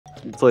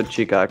Toy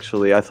Chica,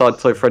 actually. I thought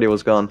Toy Freddy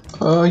was gone.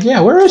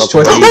 Yeah, where is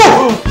Toy Freddy?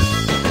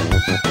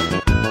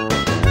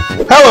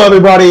 Hello,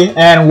 everybody,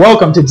 and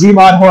welcome to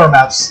Gmod Horror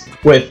Maps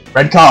with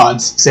Red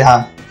Cards. Say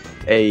hi.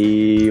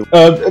 Hey.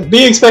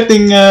 Be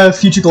expecting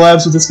future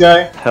collabs with this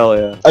guy. Hell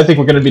yeah. I think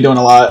we're gonna be doing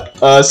a lot.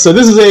 So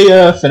this is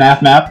a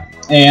Fnaf map,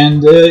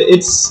 and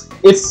it's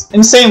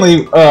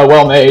insanely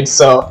well made.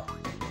 So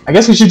I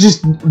guess we should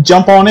just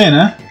jump on in,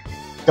 huh?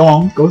 Go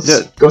on, go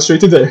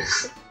straight to there.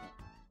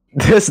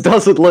 This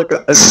doesn't look.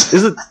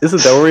 Isn't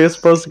that where you're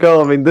supposed to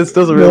go? I mean, this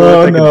doesn't really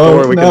look like a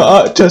door. We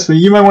can... trust me,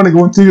 you might want to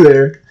go through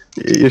there.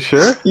 You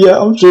sure? Yeah,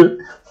 I'm sure.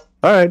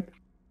 All right.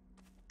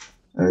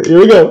 Here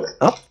we go.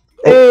 Oh.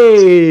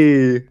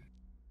 Hey.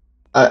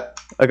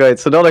 Okay,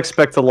 so don't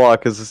expect a lot,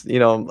 because you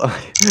know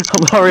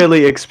I'm not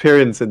really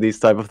experienced in these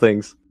type of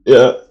things.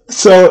 Yeah.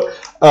 So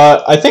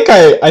I think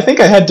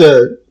I had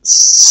to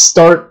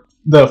start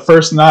the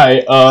first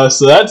night.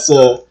 So that's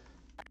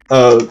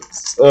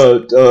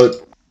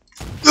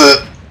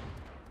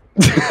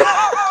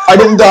I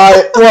didn't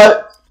die.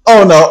 What?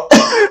 Oh no.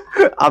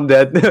 I'm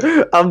dead.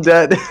 I'm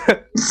dead.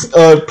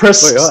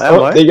 Press. Wait,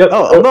 am I?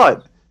 I'm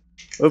not.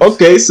 Oops.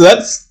 Okay, so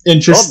that's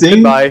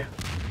interesting. Bye.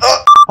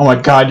 Oh my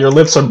god, your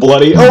lips are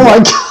bloody. Oh my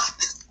god.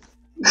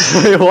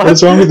 Wait, what?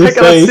 What's wrong with your face?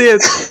 I cannot see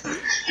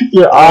it.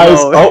 Your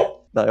eyes.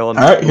 No. Oh. All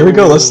right, here we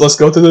go. Let's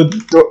go to the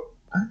door.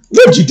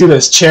 What did you do to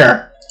this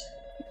chair?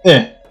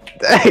 Hey.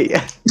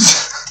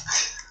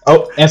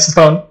 Oh, answer the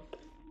phone.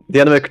 The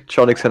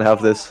animatronics can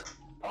have this.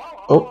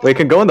 Oh, we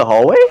can go in the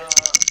hallway?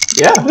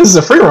 Yeah, this is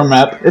a free roam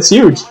map. It's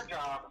huge.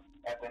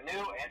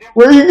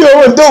 Where are you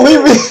going? Don't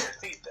leave me.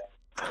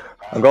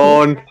 I'm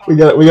going. We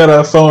got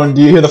a phone.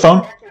 Do you hear the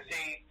phone?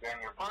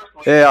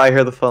 Yeah, I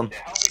hear the phone.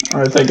 All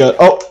right, thank God.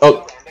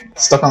 Oh,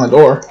 stuck on the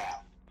door.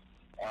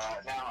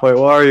 Wait,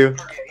 where are you?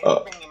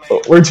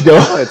 Where'd you go?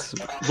 Oh, it's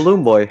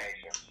Balloon Boy.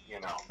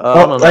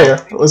 Right here.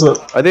 What's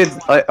up? Are the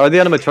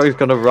animatronics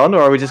gonna run,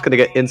 or are we just gonna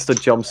get instant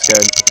jump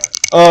scared?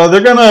 I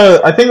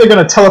think they're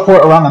gonna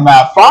teleport around the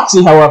map.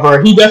 Foxy, however,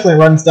 he definitely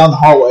runs down the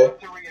hallway.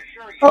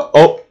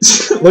 Oh,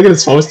 look at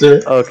his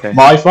poster. Okay.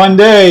 My fun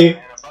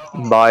day.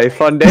 My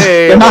fun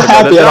day. They're not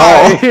happy at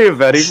all.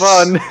 Very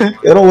fun.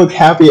 They don't look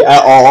happy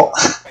at all.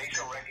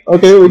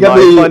 Okay, we got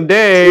fun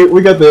day.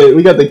 We got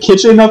the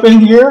kitchen up in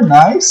here.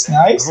 Nice.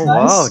 Oh,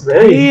 wow,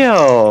 Very.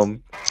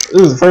 damn.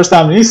 This is the first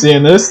time me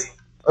seeing this.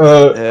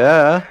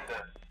 Yeah.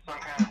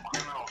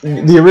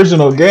 The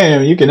original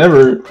game, you can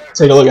never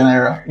take a look in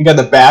there. You got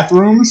the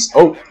bathrooms.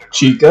 Oh,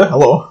 Chica,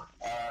 hello.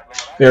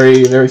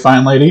 Very, very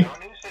fine lady.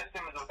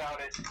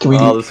 Can we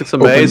this looks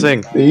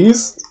amazing.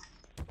 These?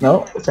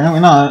 No, apparently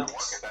not.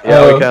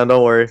 Yeah, we can,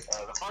 don't worry.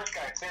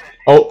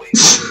 Oh.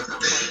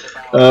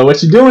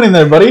 What you doing in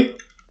there, buddy?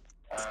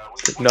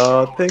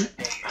 Nothing.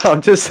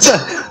 I'm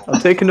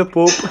taking a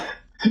poop.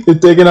 You're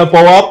taking a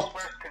pull-up?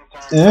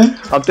 Yeah?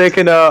 I'm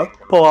taking a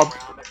pull-up.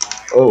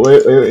 Oh,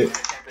 wait.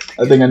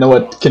 I think I know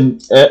what can...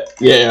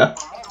 yeah.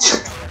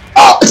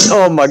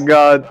 Oh my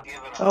god.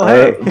 Oh,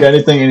 hey. Got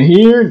anything in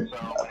here?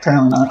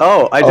 Apparently not.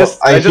 Oh, I just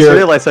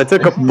realized I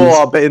took a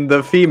pull-up in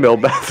the female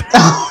bathroom.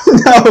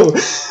 No!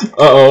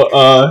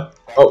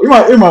 We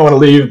might want to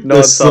leave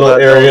this little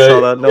area.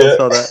 No one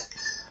saw that.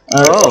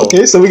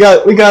 Okay, so we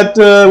got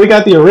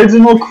the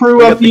original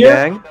crew up here.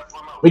 Gang.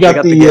 We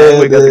got the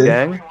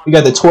gang. We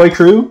got the toy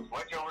crew.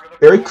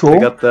 Very cool. We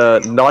got the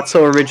not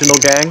so original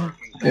gang.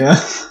 Yeah.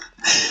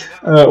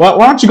 Why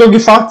don't you go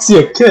give Foxy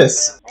a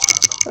kiss?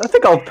 I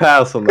think I'll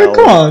pass on that.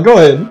 Come on, go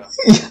ahead.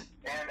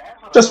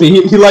 Trust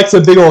me, he likes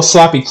a big old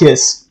sloppy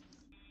kiss.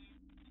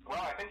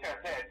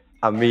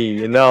 I mean,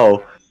 you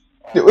know.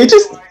 We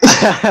just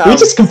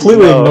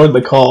completely ignored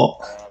the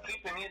call.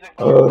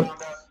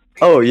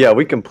 Oh yeah,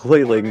 we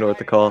completely ignored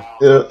the call.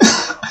 Yeah.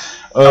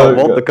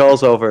 Well, the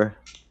call's over.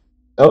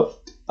 Oh,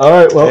 all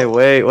right. Well.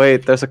 Hey,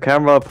 wait. There's a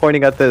camera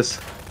pointing at this.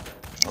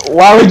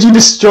 Why would you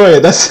destroy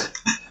it? That's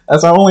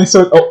our only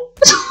source. Oh.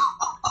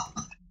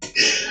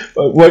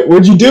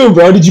 What'd you do,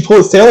 bro? Did you pull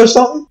his tail or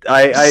something?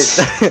 I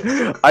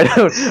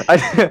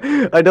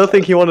don't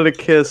think he wanted a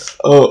kiss.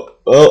 Oh,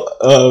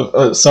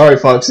 well, sorry,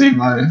 Foxy.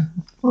 My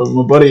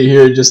buddy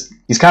here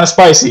he's kind of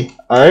spicy.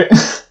 All right.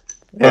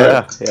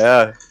 Yeah.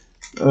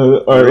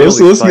 All right.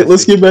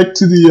 Let's get back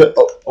to the.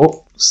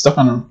 Stuck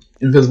on an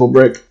invisible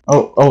brick.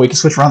 Oh, we can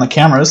switch around the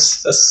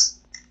cameras.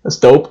 That's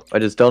dope. I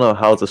just don't know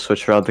how to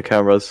switch around the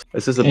cameras.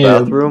 Is this a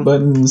bathroom?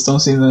 Buttons don't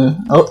seem to...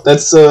 Oh,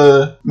 that's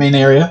main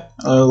area,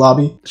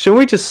 lobby. Shouldn't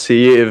we just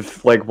see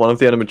if like one of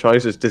the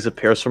animatronics just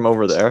disappears from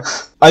over there?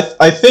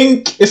 I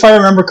think, if I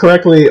remember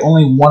correctly,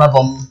 only one of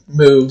them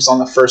moves on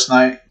the first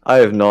night. I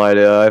have no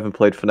idea. I haven't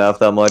played Fnaf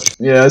that much.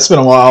 Yeah, it's been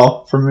a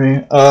while for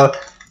me. But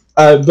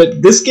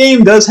this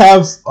game does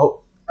have...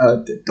 Oh,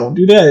 don't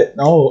do that.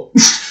 No.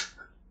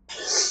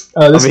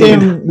 This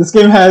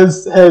game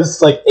has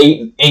like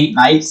eight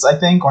nights, I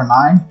think, or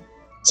 9.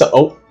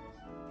 So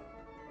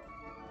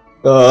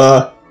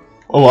I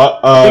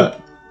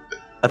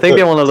think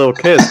they want a little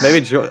kiss.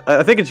 Maybe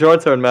I think it's your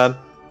turn, man.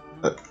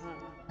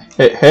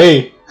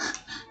 Hey,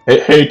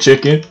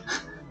 chicken,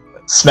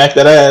 smack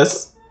that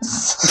ass.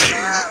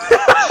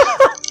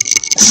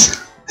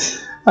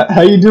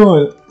 How you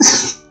doing?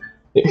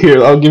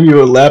 Here, I'll give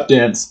you a lap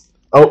dance.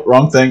 Oh,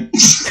 wrong thing.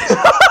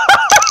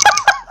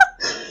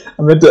 I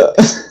meant to.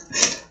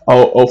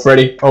 Oh,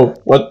 Freddy. Oh,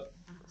 what?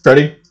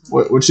 Freddy?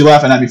 What you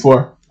laughing at me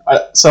for?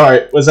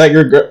 Sorry, was that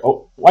your girl?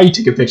 Oh, why are you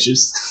taking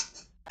pictures?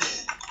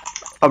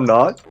 I'm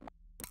not.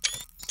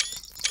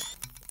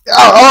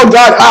 Oh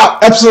God! Ah,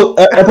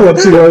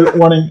 epilepsy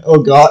warning.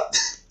 Oh God.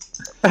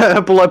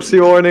 Epilepsy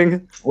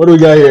warning. What do we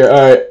got here?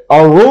 Alright.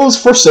 Our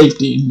rules for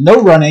safety.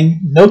 No running,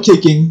 no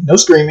kicking, no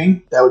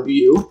screaming. That would be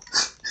you.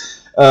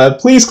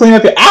 Please clean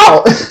up your...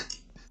 Ow!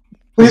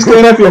 Please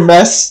clean up your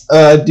mess.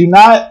 Do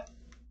not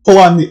pull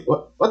on the...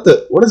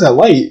 What is that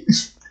light?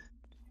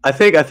 I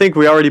think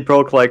we already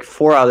broke like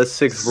 4 out of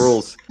 6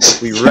 rules.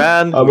 We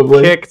ran,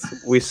 we kicked,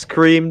 we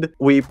screamed,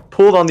 we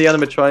pulled on the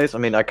animatronics. I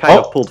mean, I kind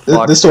of pulled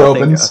Fox. This door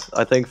opens.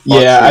 I think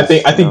Fox I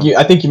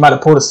think you might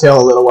have pulled his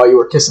tail a little while you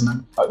were kissing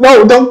him.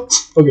 No, don't.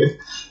 Okay.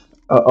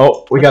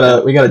 We got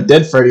a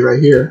dead Freddy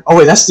right here. Oh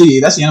wait, that's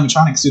the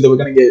animatronic suit that we're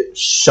gonna get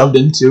shoved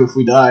into if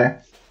we die.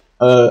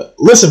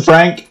 Listen,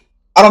 Frank.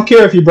 I don't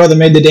care if your brother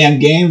made the damn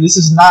game. This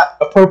is not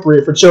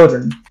appropriate for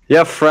children.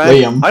 Yeah,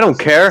 Frank. Liam. I don't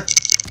care.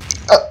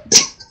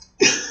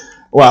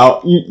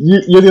 Wow,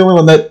 you're the only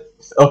one that...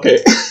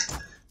 Okay.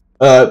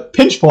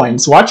 Pinch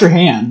points. Watch your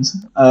hand.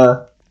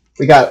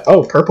 We got...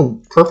 Oh, purple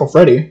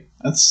Freddy.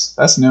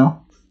 That's new.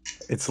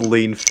 It's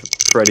lean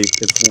Freddy.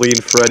 It's lean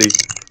Freddy.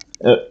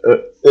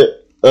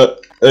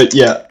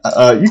 Yeah.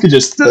 You could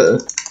just...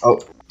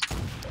 what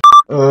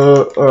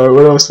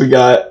else we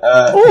got?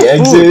 The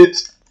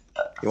exit.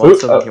 You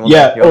want some? You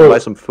want to buy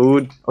some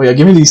food? Oh yeah,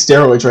 give me these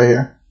steroids right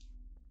here.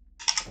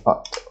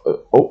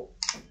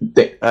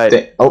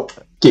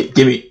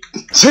 Give me.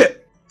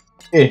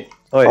 Hey.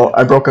 Oh,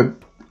 I broke a...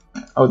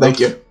 Oh, thank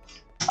you. Take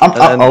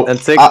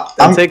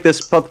this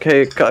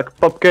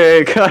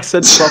cupcake. I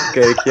said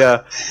cupcake.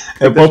 Yeah.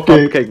 Take this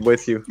cupcake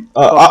with you.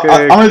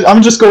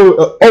 I'm just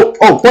go.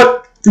 Oh,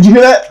 what? Did you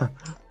hear that?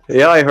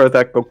 Yeah, I heard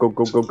that. Go.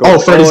 Oh,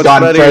 Freddy's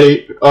gone.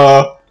 Freddy.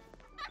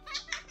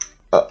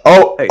 Hey,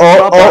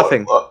 stop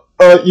laughing.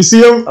 You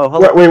see him? Oh,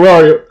 hello. Wait, where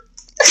are you?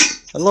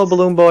 Hello,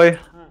 balloon boy.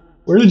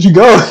 Where did you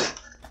go?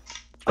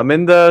 I'm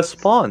in the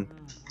spawn.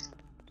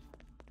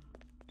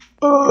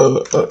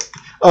 Come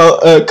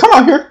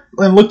out here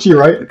and look to your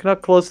right. You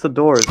cannot close the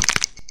doors.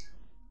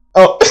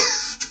 Oh.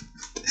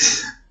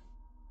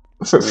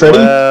 Freddy?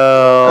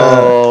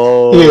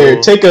 Well...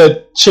 here, take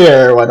a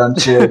chair, why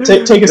don't you?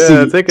 Take a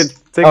seat. Take a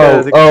chair.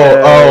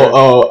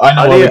 I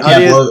know we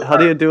can't blow... How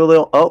do you do a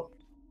little... Oh.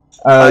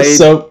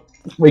 So,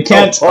 we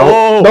can't...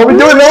 Don't be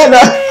doing that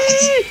now!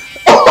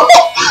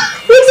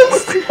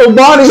 Oh,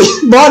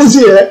 Bonnie's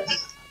here!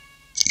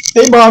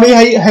 Hey, Bonnie,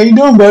 how you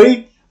doing,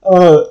 buddy?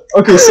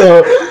 Okay,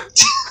 so...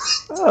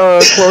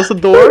 close the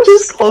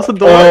doors. Close the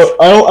doors.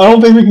 I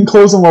don't think we can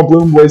close them while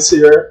Bloom Boy's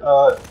here.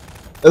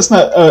 That's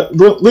not.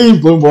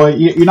 Leave, Bloom Boy.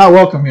 You're not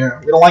welcome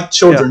here. We don't like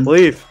children. Yeah,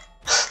 leave.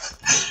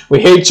 We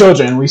hate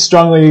children. We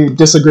strongly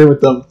disagree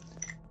with them.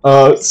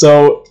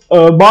 So,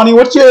 Bonnie,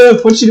 what you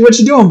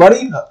doing,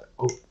 buddy?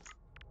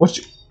 What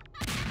you?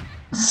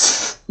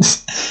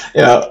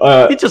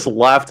 Yeah. He just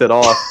laughed it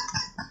off.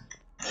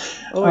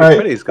 Oh, wait, right.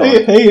 Freddy's gone.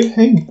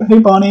 Hey,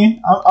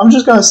 Bonnie. I'm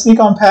just gonna sneak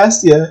on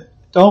past you.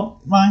 Don't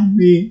mind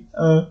me.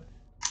 Okay.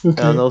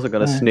 Yeah, I'm also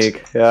gonna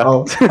sneak. Yeah.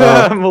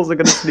 I'm also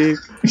gonna sneak.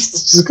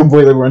 Just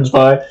completely runs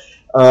by.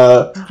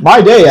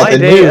 My day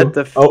at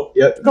the. Oh,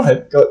 yeah. Go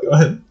ahead. Go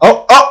ahead.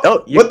 Oh.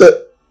 What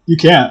the? You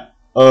can't.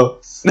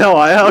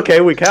 No. Okay.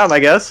 We can. I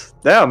guess.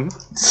 Damn.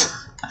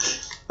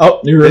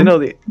 Oh, new room.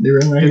 New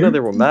room right here. They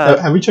were mad.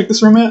 Have we checked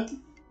this room yet?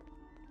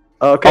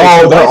 Okay.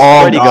 Oh, so they're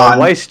all Freddy gone.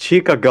 Why is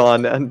Chica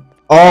gone? And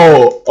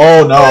oh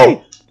no.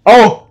 Hey.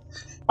 Oh,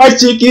 hi,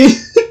 Cheeky.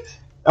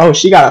 Oh,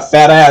 she got a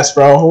fat ass,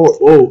 bro.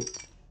 Oh.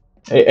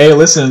 Hey,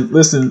 listen.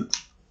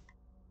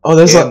 Oh,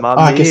 there's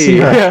I can see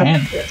her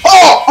hand.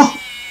 Oh!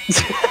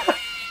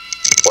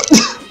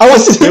 I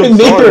wasn't even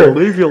near.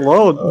 Leave you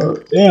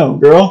alone. Damn,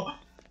 girl.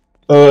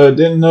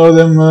 Didn't know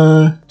them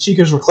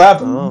chicas were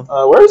clapping.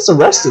 Where's the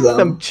rest of them?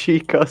 Them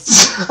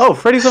chicas. Oh,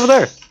 Freddy's over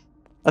there.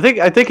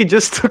 I think he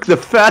just took the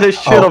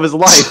fattest shit of his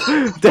life.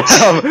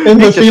 Damn. In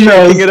the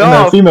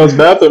female's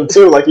bathroom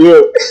too, like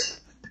you.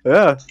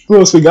 Yeah. Who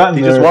else we got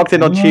in there? He just walked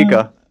in on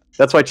Chica.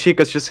 That's why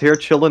Chica's just here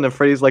chilling, and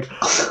Freddy's like,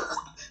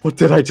 "What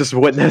did I just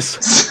witness?"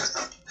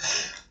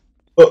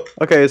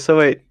 Okay, so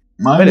wait.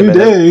 My new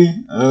day.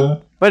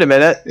 Wait a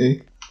minute.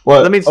 Hey.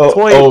 What? That means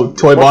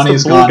Toy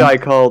Bonnie's gone. Guy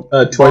called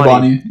Toy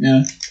Bonnie.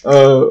 Yeah.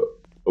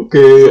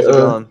 Okay.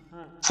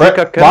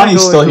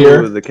 Bonnie's still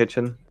here. The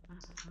kitchen.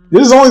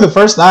 This is only the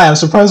first night. I'm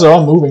surprised they're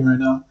all moving right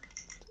now.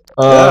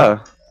 Yeah.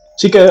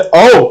 Chica.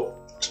 Oh,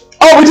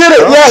 we did it!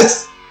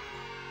 Yes.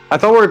 I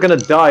thought we were gonna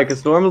die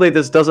because normally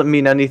this doesn't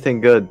mean anything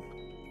good.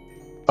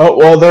 Oh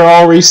well, they're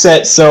all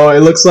reset, so it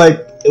looks like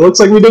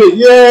we did it.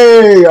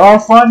 Yay! Our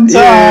fun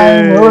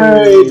time! Yay.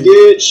 Hooray!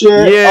 Get shit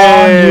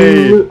on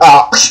you!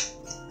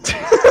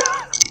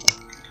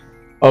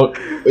 Oh,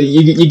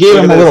 you gave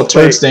him a little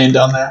turd stain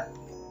down there.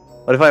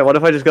 What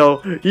if I just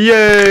go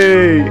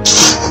yay?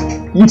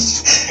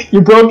 You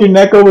broke your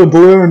neck over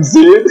balloons,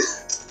 dude.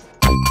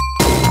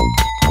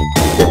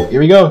 Here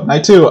we go.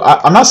 Night 2.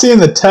 I'm not seeing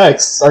the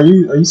text. Are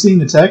you seeing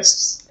the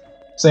text?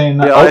 Saying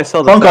yeah, I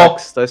saw the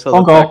text. I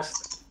saw the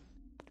text.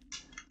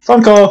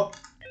 Phone call.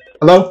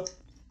 Hello.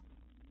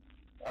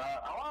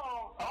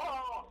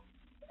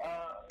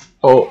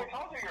 Oh.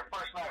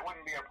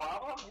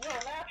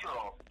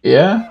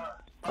 Yeah.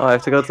 Oh, I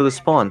have to go to the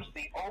spawn.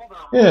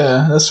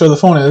 Yeah, that's where the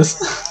phone is.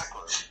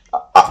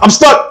 I'm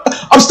stuck.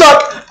 I'm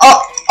stuck.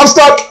 I'm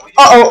stuck.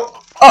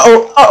 Uh-oh.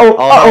 Uh-oh. Uh-oh.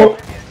 Uh-oh.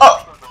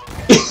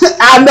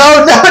 Ah,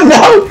 no.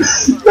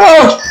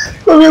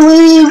 Let me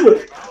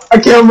leave. I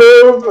can't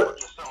move.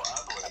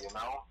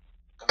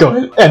 Go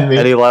ahead. End me.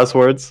 Any last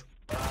words?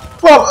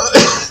 Well,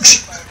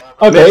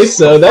 okay,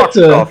 so that's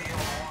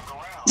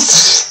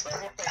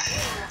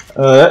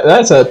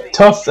a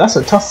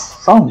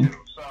tough phone.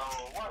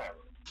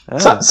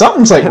 Yeah.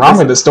 Something's like wrong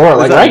with the store.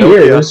 Like right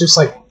here, it was just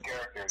like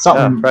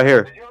something. Yeah, right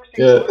here.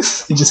 Yeah,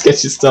 it just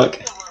gets you stuck.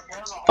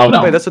 Oh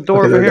no! Wait, that's a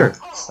door over here.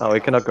 Oh, we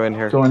cannot go in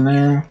here. Go in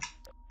there.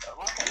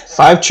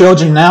 5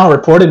 children now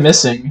reported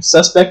missing.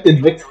 Suspect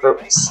convicted.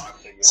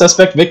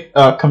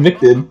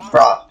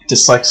 Bruh,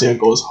 dyslexia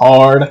goes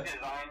hard.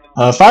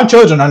 5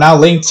 children are now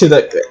linked to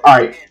the. All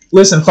right,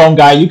 listen, phone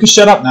guy, you can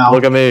shut up now.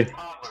 Look at me.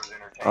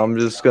 I'm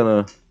just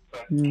gonna.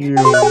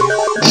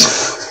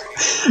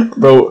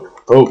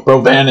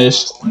 Bro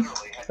vanished.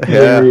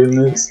 Yeah.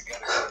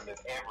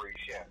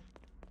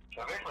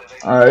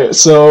 Alright,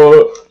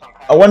 so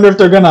I wonder if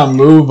they're gonna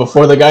move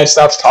before the guy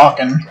stops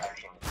talking.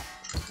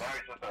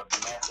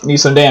 Need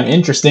some damn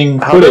interesting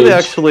footage. How do they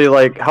actually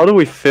how do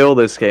we fill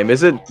this game?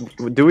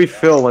 Do we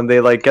fill when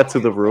they get to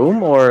the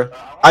room, or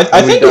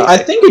I think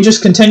it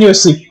just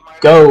continuously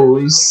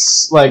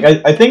goes. Like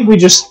I think we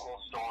just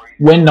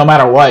win no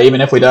matter what,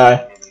 even if we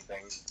die.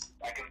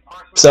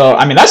 So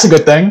I mean that's a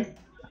good thing.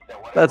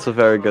 That's a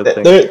very good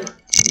thing.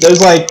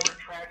 There's like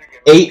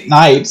 8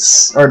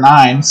 nights or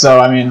 9, so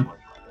I mean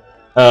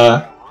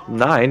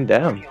 9,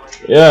 damn.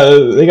 Yeah,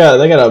 they got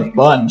a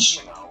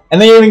bunch.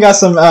 And they even got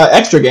some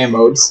extra game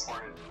modes.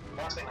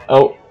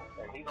 Oh.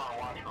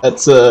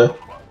 That's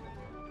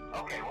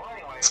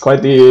it's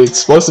quite the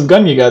explosive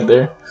gun you got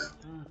there.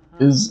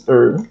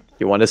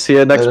 You want to see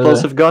an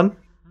explosive gun?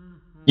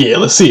 Yeah,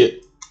 let's see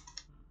it.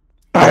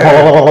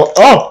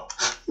 Oh!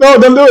 No,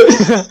 don't do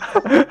it!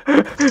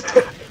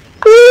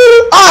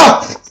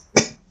 Ah!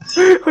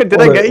 Wait,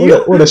 did I get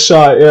you? What a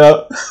shot,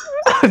 yeah.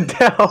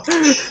 Damn.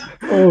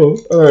 Oh,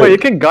 alright. Wait, you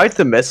can guide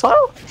the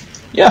missile?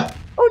 Yeah.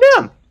 Oh,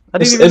 damn. I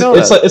didn't even know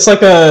that. It's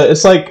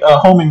like a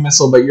homing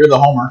missile, but you're the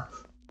homer.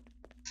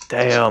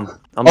 Damn.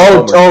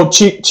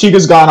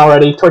 Chica's gone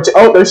already.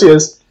 Oh, there she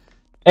is.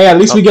 Hey, at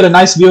least we get a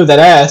nice view of that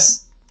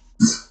ass.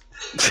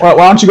 Why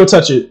don't you go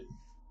touch it?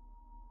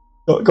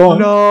 Go on.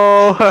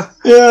 No.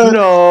 Yeah.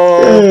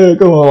 No. Yeah,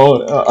 go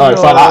on. Alright,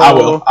 fine.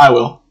 I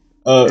will.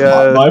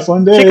 Yeah. My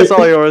fun day. Chica's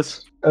all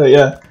yours.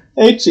 Yeah.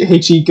 Hey,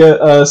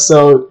 Chica.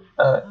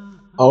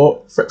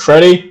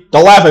 Freddy,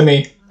 don't laugh at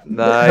me.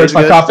 Nah, hurts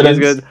my confidence.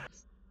 He's good.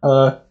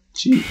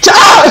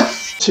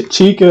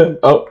 Chica.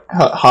 Oh,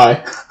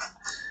 hi.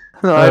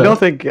 No, I don't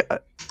think.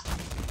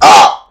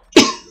 Ah!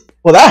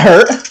 Well, that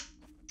hurt.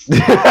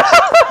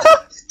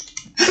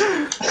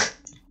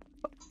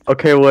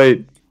 Okay,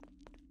 wait.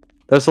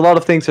 There's a lot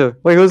of things here.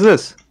 Wait, who's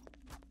this?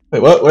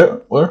 Wait,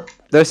 what? Where?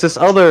 There's this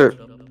other.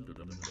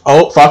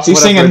 Oh, Foxy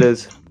singing. It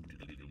is.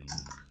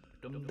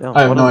 Damn,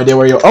 I have no idea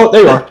where you are. Oh,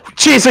 there you are.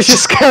 Jesus, you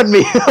scared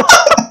me.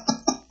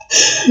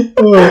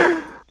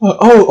 Look.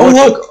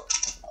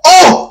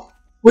 Oh,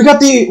 we got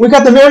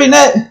the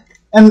marionette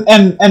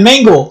and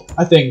Mangle,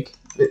 I think.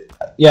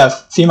 Yeah,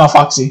 female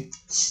Foxy.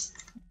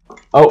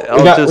 Oh,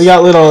 we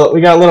got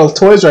little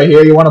toys right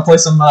here. You want to play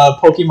some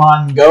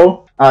Pokemon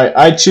Go? All right,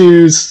 I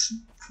choose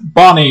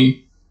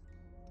Bonnie,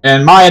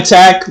 and my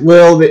attack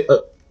will be.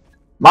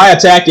 My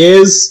attack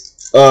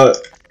is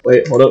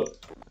wait, hold up.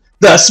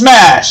 The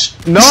smash.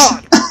 No.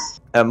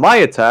 And my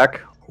attack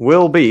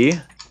will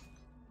be.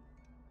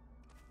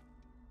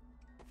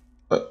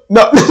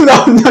 No.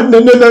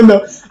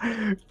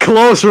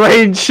 Close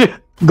range.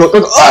 Go.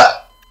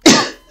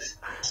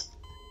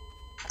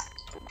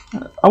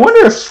 I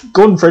wonder if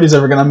Golden Freddy's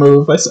ever gonna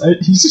move.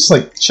 He's just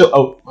like chill.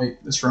 Oh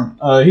wait, this room.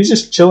 He's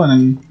just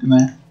chilling in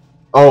there.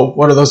 Oh,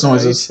 what are those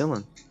noises?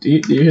 Chilling. Do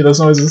you hear those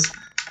noises?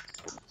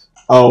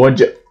 Oh, what'd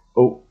you?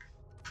 Oh.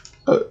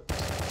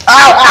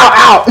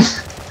 Ow!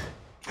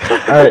 All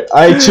right,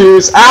 I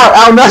choose.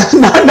 Ow! No!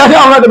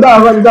 I'm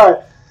about to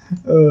die.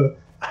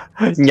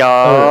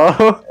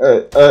 No.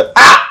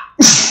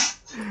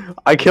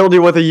 I killed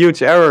you with a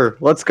huge error.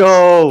 Let's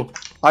go.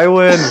 I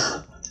win.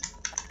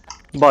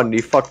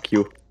 Bunny, fuck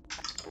you.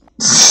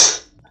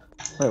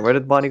 Wait, where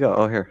did Bonnie go?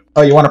 Oh, here.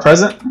 Oh, you want a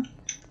present?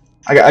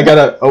 I've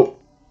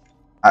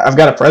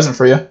got a present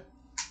for you.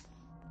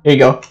 Here you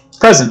go.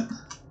 Present.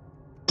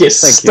 Get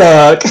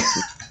stuck.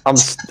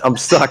 I'm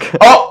stuck.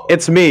 Oh,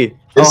 it's me.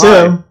 It's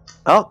him.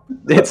 Oh,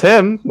 it's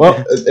him.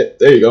 Well,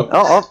 there you go.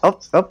 Oh.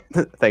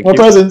 Thank you. More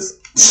presents.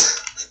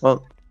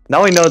 Well,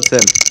 now we know it's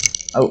him.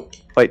 Oh.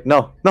 Wait,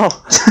 no.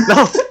 Please,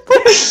 no.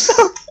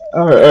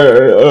 All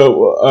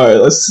right.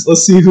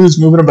 Let's see who's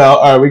moving about.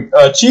 All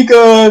right,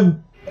 Chica.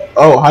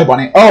 Oh, hi,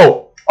 Bonnie.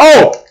 Oh!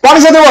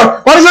 Bonnie's at the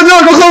door! Bonnie's at the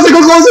door! Go close it!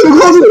 Go close it! Go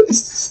close it!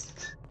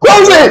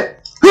 Close it!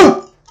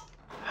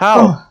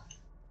 How?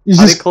 You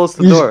How do you close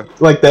the door?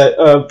 Like that.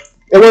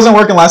 It wasn't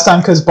working last time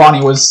because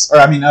Bonnie was, or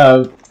I mean,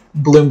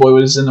 Balloon Boy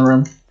was in the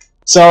room.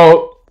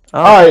 So,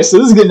 alright, so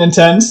this is getting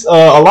intense. A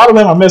lot of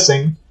them are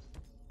missing.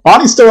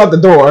 Bonnie's still at the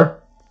door.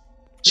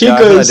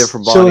 Chica's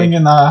chilling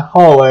in the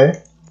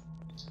hallway.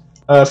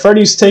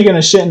 Freddy's taking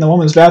a shit in the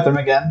woman's bathroom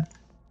again.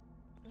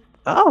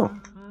 Oh.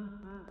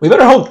 We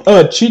better hope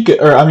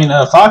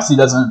Foxy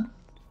doesn't.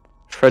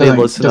 Freddy,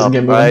 listen up,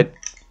 right?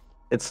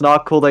 It's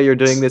not cool that you're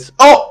doing this.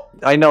 Oh!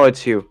 I know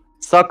it's you.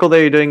 It's not cool that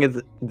you're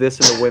doing this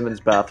in the women's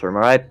bathroom,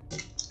 alright?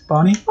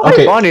 Bonnie? Oh,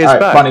 okay, Bonnie is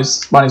back.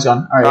 Bonnie's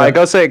gone. Alright,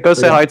 go say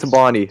hi to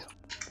Bonnie.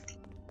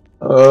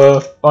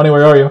 Bonnie,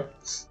 where are you?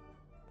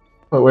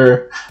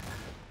 Where?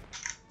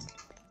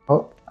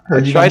 Oh, I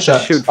heard you tried to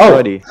shoot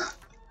Freddy.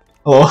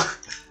 Oh.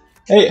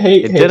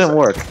 Hey, it didn't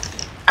work.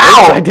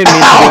 Ow! I didn't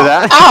mean to do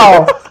that.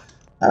 Ow!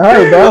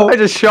 Alright, bro. I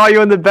just shot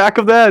you in the back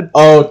of the head.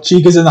 Oh,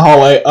 Chica's in the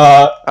hallway.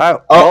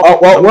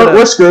 Well,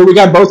 we're screwed. We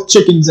got both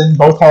chickens in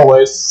both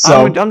hallways.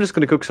 So I'm just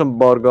gonna cook some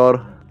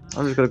burger.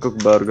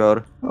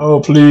 Oh,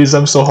 please,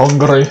 I'm so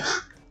hungry.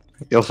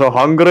 You're so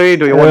hungry?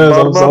 Do you want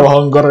burger? I'm so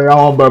hungry. I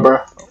want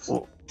burger.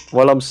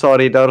 Well, I'm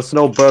sorry. There's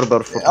no burger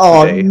for today.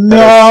 Oh,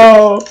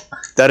 no!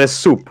 That is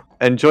soup.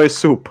 Enjoy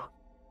soup.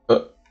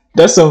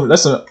 That's some.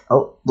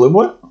 Oh, Blue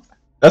Boy?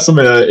 That's some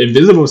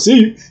invisible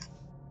soup.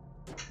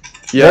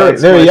 Yeah,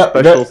 it's my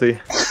specialty.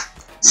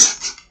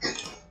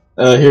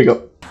 Here you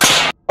go.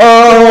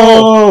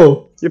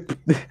 Oh!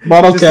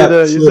 Bottle cap.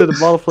 You did a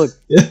bottle flip.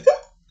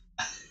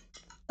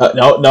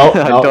 No,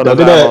 don't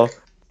do that.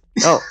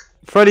 Oh,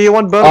 Freddy, you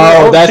want burger?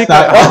 Oh, that's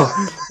not.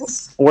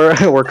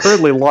 We're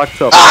currently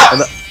locked up.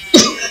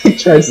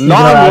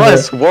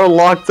 Nonetheless, we're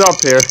locked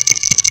up here.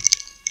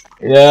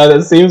 Yeah,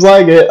 that seems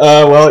like it.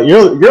 Well,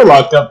 you're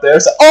locked up there.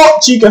 So, oh,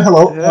 Chica,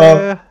 hello.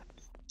 Yeah.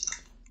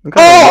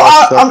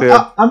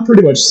 I'm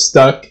pretty much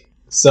stuck.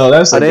 So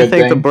that's a good thing. I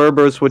didn't think the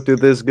Berbers would do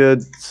this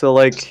good. So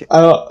like,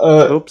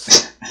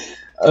 oops.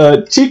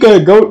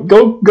 Chica,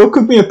 go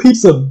cook me a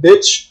pizza,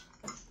 bitch.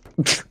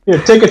 Here,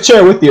 take a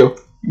chair with you.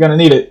 You're gonna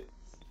need it.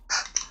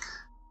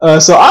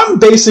 So I'm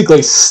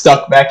basically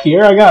stuck back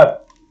here. I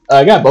got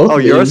both. Oh,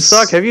 of you're these.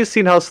 stuck? Have you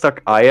seen how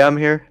stuck I am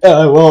here?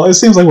 Well, it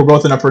seems like we're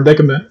both in a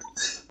predicament.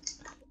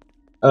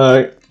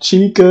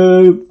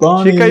 Chica,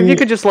 Bonnie. Chica, if you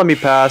could just let me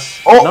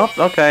pass. Oh, nope.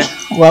 Okay.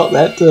 Well,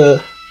 that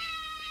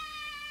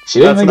she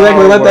didn't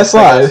exactly let that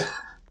slide.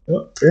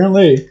 Well,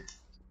 apparently.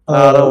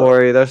 Don't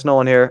worry. There's no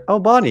one here. Oh,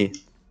 Bonnie.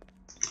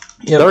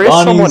 Yeah, there is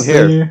someone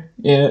here.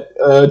 Yeah,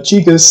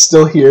 Chica's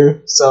still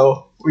here,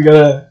 so we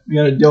gotta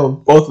deal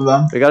with both of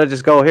them. We gotta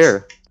just go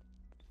here.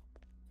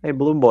 Hey,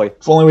 Balloon Boy.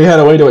 If only we had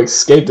a way to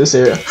escape this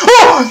area.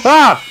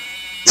 Ah!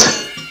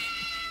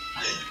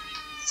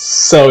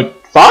 So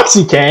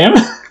Foxy came.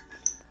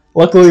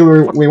 Luckily,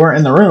 we weren't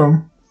in the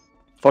room.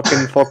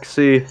 Fucking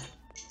Foxy.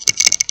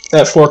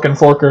 That fork and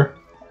forker.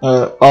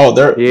 They're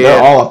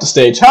all off the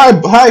stage.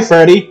 Hi,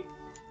 Freddy.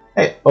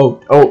 Hey,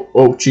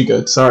 oh,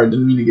 Chica. Sorry,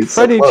 didn't mean to get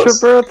Freddy, so close.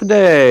 it's your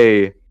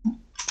birthday.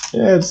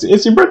 Yeah,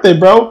 it's your birthday,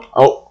 bro.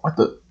 Oh, what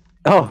the?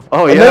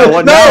 Oh yeah.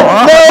 What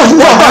now?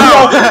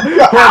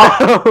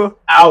 No!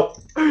 Ow!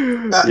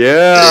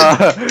 Yeah.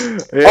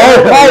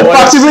 Oh,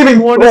 Foxy's leaving.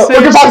 Look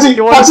at Foxy.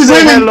 Foxy's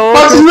leaving.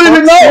 Foxy's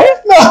leaving. No.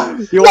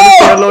 You want to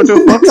say hello to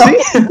Foxy?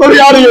 Let me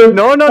out of here.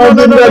 No.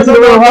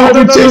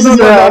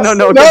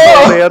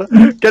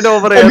 Get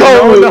over here. No.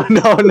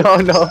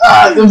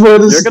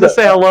 You're gonna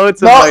say hello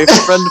to my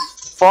friend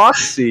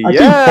Foxy.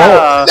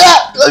 Yeah.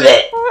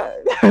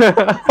 Oh,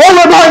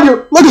 right behind you.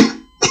 Look.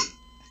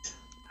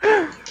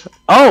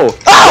 Oh,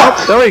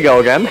 there we go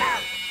again.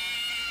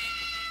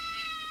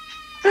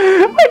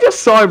 I just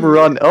saw him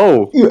run.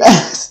 Oh. You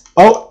ass.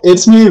 Oh,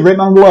 it's me,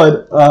 written on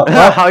blood.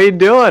 How you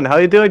doing?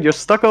 You're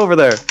stuck over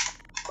there.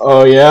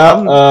 Oh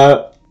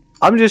yeah.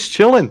 I'm just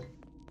chilling.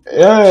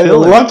 Yeah,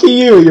 lucky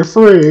you. You're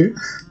free.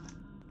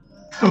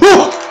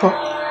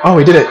 Oh,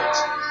 we did it.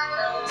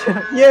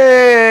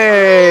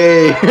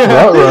 Yay!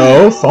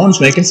 Ruh-roh,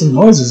 phone's making some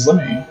noises. All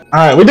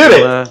right, we did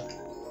it.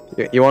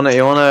 You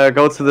wanna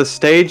go to the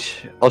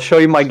stage? I'll show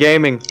you my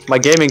gaming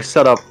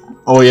setup.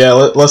 Oh yeah,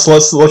 let's see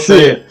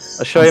it.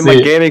 I'll show you my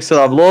gaming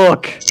setup.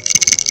 Look.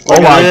 Oh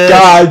my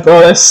god, bro,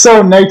 that's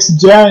so next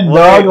gen,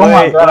 dog. Oh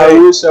my god, I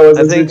wish I was.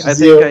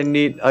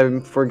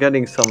 I'm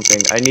forgetting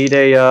something. I need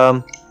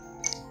a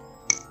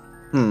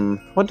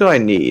what do I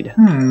need?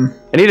 I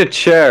need a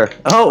chair.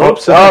 Oh,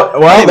 oops.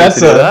 Well, that's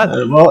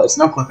well, it's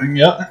no clipping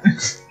yet.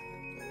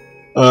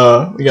 We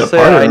got a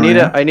party.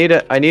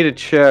 I need a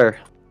chair.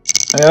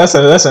 Yeah,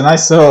 that's a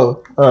nice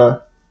setup.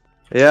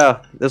 Yeah,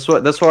 that's where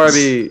I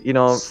be,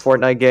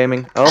 Fortnite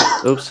gaming.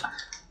 Oh, oops.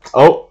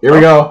 Oh, here we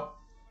go.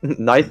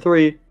 Night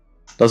 3.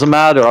 Doesn't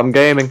matter, I'm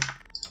gaming.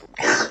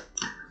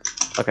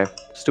 Okay,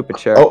 stupid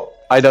chair. Oh.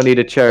 I don't need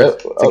a chair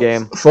to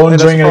game.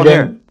 Phone's ringing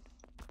again.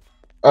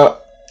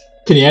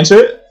 Can you answer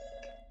it?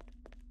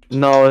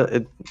 No,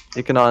 it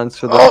cannot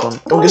answer that one.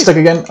 Don't get stuck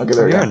again. Okay,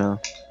 there we go. Now.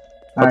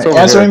 Alright,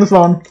 answering the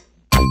phone.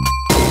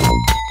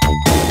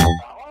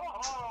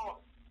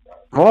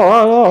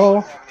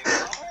 Oh.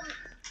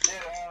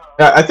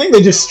 Yeah, I think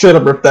they just straight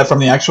up ripped that from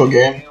the actual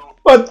game,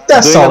 but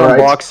that's alright.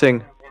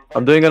 Unboxing.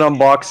 I'm doing an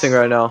unboxing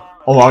right now.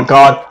 Oh my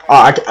god!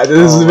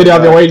 This is the video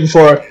I've been waiting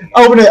for.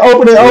 Open it!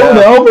 Open it! Open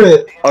it! Open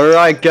it! All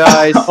right,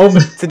 guys.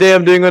 Today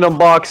I'm doing an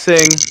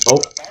unboxing.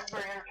 Oh,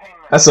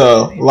 that's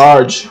a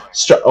large,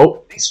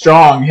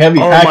 strong, heavy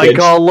package. Oh my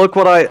god! Look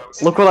what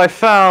I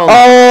found.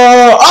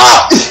 Oh!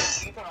 Ah!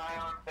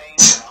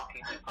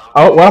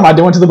 Oh, what am I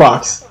doing to the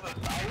box?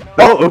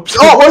 Oh, oops.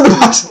 Oh, where's the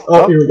box?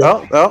 Oh, here we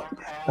go.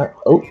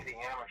 Oh.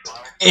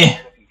 Eh.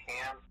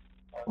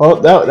 Oh,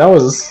 that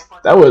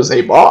was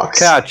a box.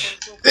 Catch.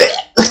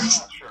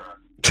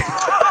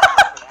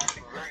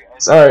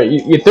 Sorry,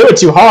 you threw it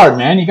too hard,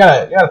 man. You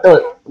gotta throw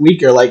it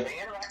weaker, like.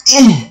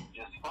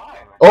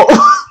 Oh.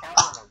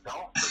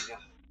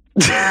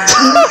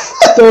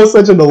 That was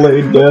such a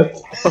delayed death.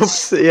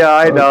 Oops. Yeah,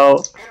 I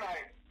know.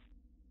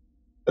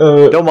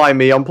 Don't mind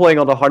me. I'm playing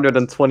on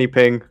 120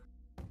 ping.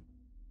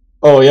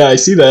 Oh yeah, I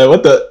see that.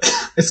 What the?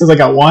 It says I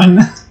got one.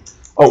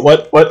 Oh,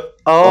 what?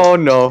 Oh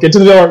no! Get to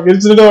the door!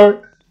 Get to the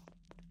door!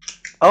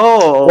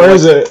 Oh. Where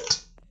is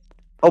it?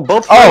 Oh,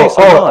 both.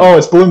 Oh!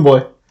 It's Balloon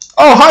Boy.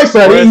 Oh, hi,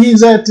 Freddy.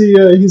 He's right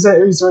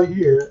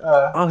here.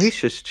 Oh, he's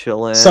just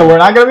chilling. So we're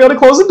not gonna be able to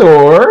close the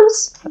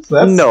doors.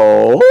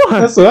 No.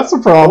 That's a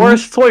problem.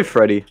 Where's Toy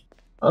Freddy?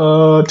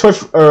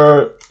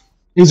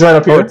 He's right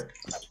up here.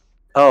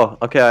 Oh,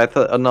 okay. I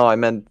thought. No, I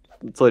meant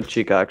Toy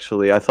Chica.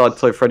 Actually, I thought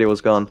Toy Freddy was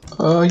gone.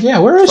 Yeah.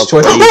 Where is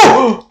Toy Freddy?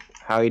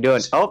 How you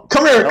doing? Oh,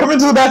 come here. Come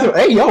into the bathroom.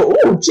 Hey, yo.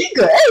 Oh,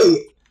 Chica.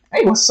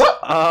 Hey, what's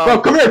up? Bro,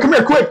 come here.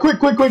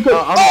 Quick.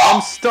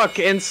 I'm stuck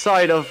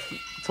inside of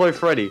Toy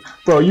Freddy.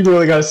 Bro, you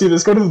really gotta see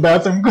this. Go to the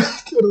bathroom. Go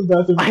to the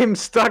bathroom. I'm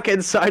stuck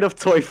inside of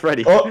Toy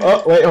Freddy.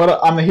 Oh, wait, hold on.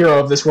 I'm the hero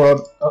of this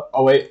world.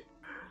 Oh wait.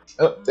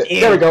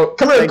 There we go.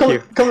 Come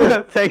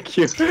here. Thank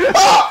you.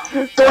 Ah!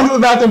 Go into the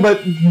bathroom,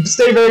 but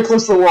stay very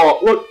close to the wall.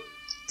 Look.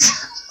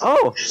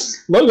 Oh.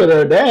 Look at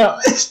her. Damn.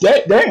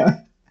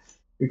 Damn.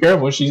 Be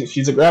careful.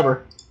 She's a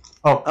grabber.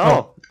 Oh.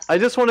 No. I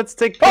just wanted to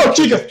take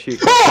pictures of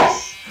Chica.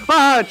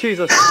 Ah,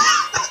 Jesus.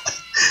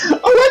 I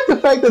like the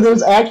fact that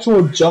there's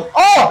actual jump.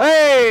 Oh!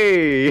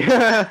 Hey!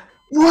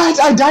 What?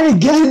 I died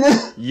again!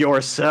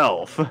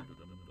 Yourself.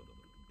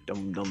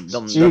 Dum.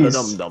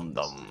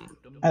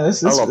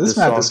 This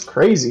map is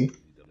crazy.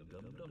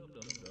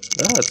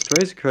 Yeah,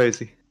 it's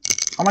crazy.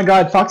 Oh my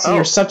god, Foxy,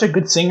 you're such a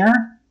good singer.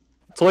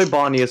 Toy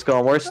Bonnie is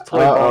gone. Where's Toy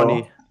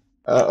Bonnie?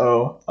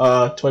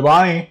 Toy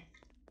Bonnie.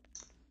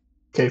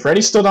 Okay,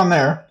 Freddy's still down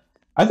there.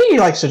 I think he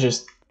likes to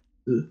just...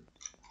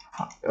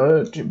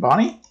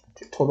 Bonnie?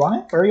 Toy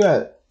Bonnie? Where are you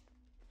at?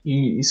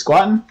 You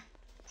squatting?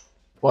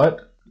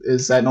 What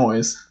is that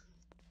noise?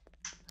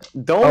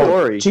 Don't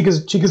worry.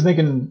 Chica's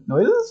making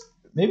noises?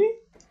 Maybe?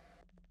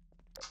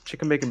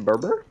 Chica making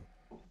burger?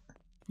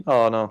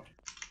 Oh no.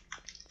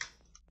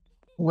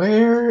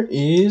 Where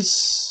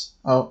is...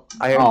 Oh.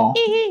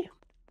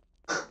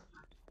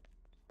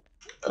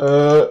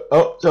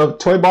 So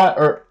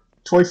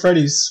Toy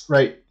Freddy's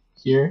right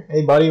here.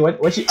 Hey buddy,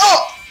 what you...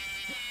 Oh!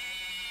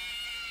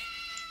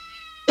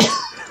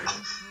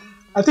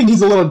 I think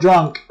he's a little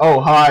drunk. Oh,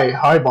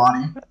 hi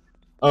Bonnie.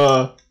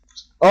 Okay.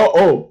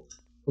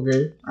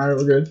 Alright,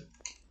 we're good.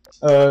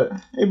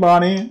 Hey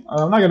Bonnie.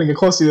 I'm not gonna get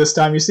close to you this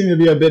time. You seem to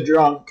be a bit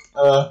drunk.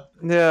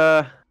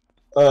 Yeah.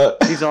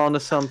 He's on to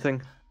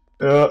something.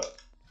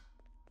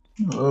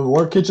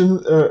 More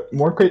kitchen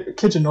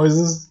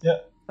noises. Yeah.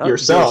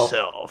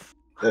 Yourself.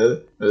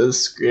 It was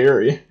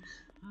scary.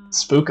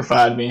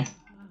 Spookified me.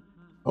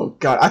 Oh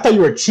god, I thought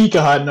you were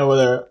Chica hiding over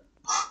there.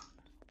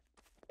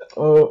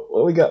 Oh,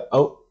 what we got?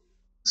 Oh.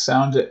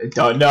 Sound it.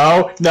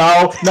 No.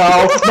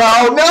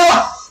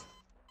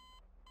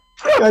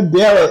 God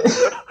damn it.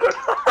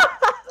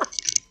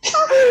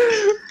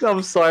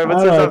 I'm sorry, but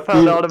since I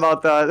found out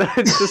about that,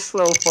 it's just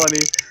so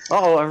funny.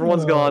 Uh-oh,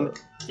 everyone's gone.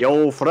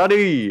 Yo,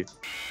 Freddy!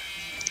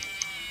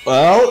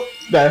 Well,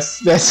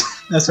 that's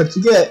what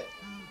you get.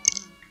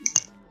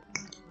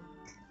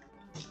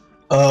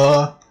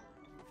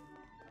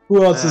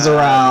 Who else is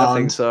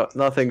around?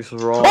 Nothing's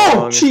wrong.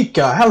 Oh,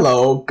 Chica!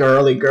 Hello,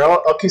 girly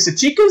girl. Okay, so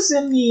Chica's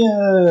in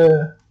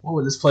the what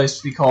would this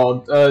place be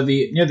called?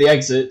 Near the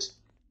exit.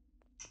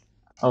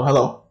 Oh,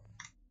 hello.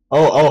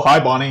 Oh, hi,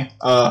 Bonnie.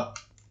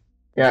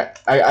 Yeah,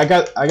 I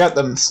got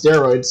them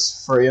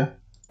steroids for you.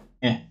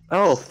 Yeah.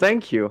 Oh,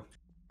 thank you.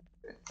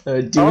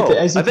 I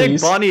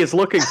think Bonnie is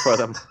looking for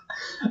them.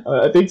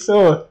 I think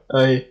so.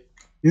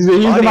 He's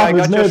been off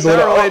his meds.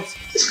 Steroids.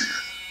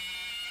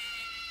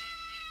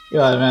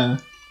 Yeah,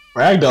 man.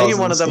 Ragdoll's taking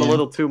one of them a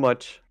little too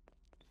much.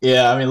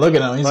 Yeah, I mean, look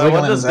at him. He's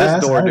wiggling his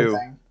ass. What does this door do?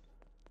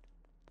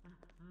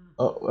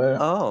 Oh, where?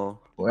 Oh,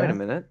 wait a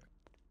minute.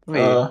 Let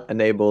me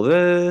enable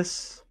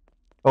this.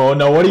 Oh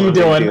no! What are you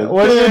doing?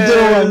 What are you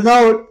doing?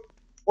 No.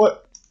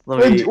 What?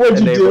 What'd you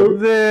do?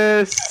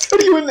 This.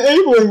 What are you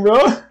enabling,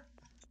 bro?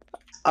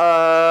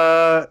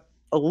 A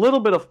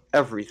little bit of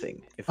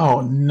everything.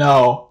 Oh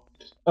no.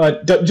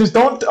 Just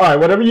don't. Alright,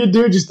 whatever you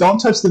do, just don't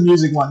touch the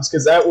music ones,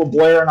 because that will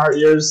blare in our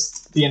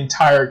ears the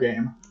entire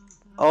game.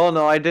 Oh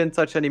no, I didn't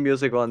touch any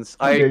music once.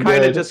 Okay, I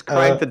kind of good. just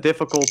cranked the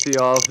difficulty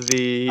of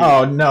the just cranked the difficulty of the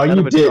Oh no, you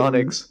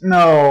animatronics. didn't.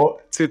 No.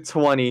 To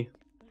 20.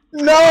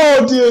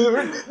 No, dude,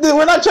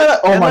 we're not trying to.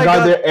 Oh my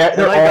god,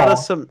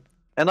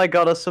 and I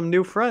got us some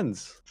new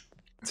friends.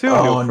 2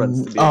 new friends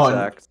to be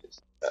exact.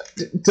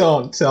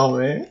 Don't tell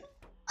me.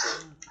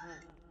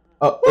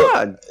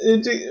 What?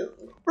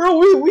 Bro,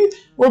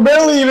 we're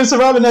barely even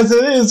surviving as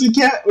it is. We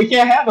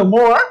can't handle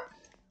more.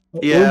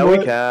 Yeah, we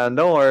can.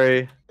 Don't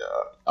worry.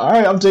 All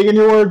right, I'm taking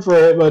your word for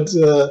it, but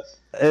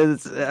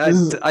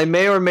I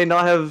may or may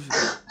not have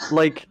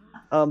like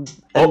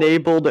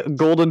enabled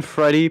Golden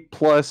Freddy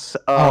plus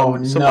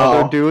some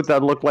other dude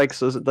that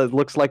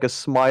looks like a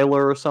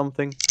smiler or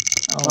something.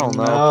 I don't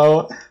know.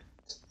 No.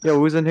 Yo,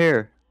 who's in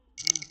here?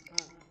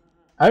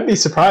 I'd be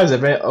surprised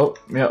if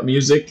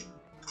music.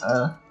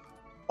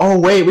 Oh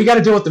wait, we got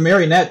to deal with the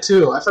marionette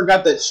too. I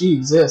forgot that she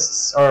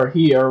exists, or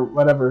he, or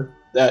whatever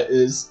that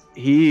is.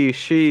 He,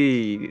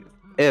 she,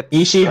 it.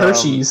 He, she,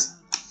 Hershey's.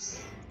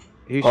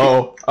 He, she.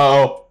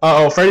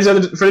 Oh! Freddy's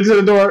at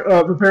the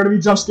door. Prepare to be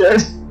jump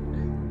scared.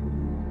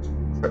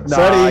 Nah,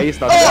 Freddy. He's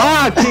not.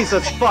 Ah,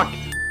 Jesus, fuck!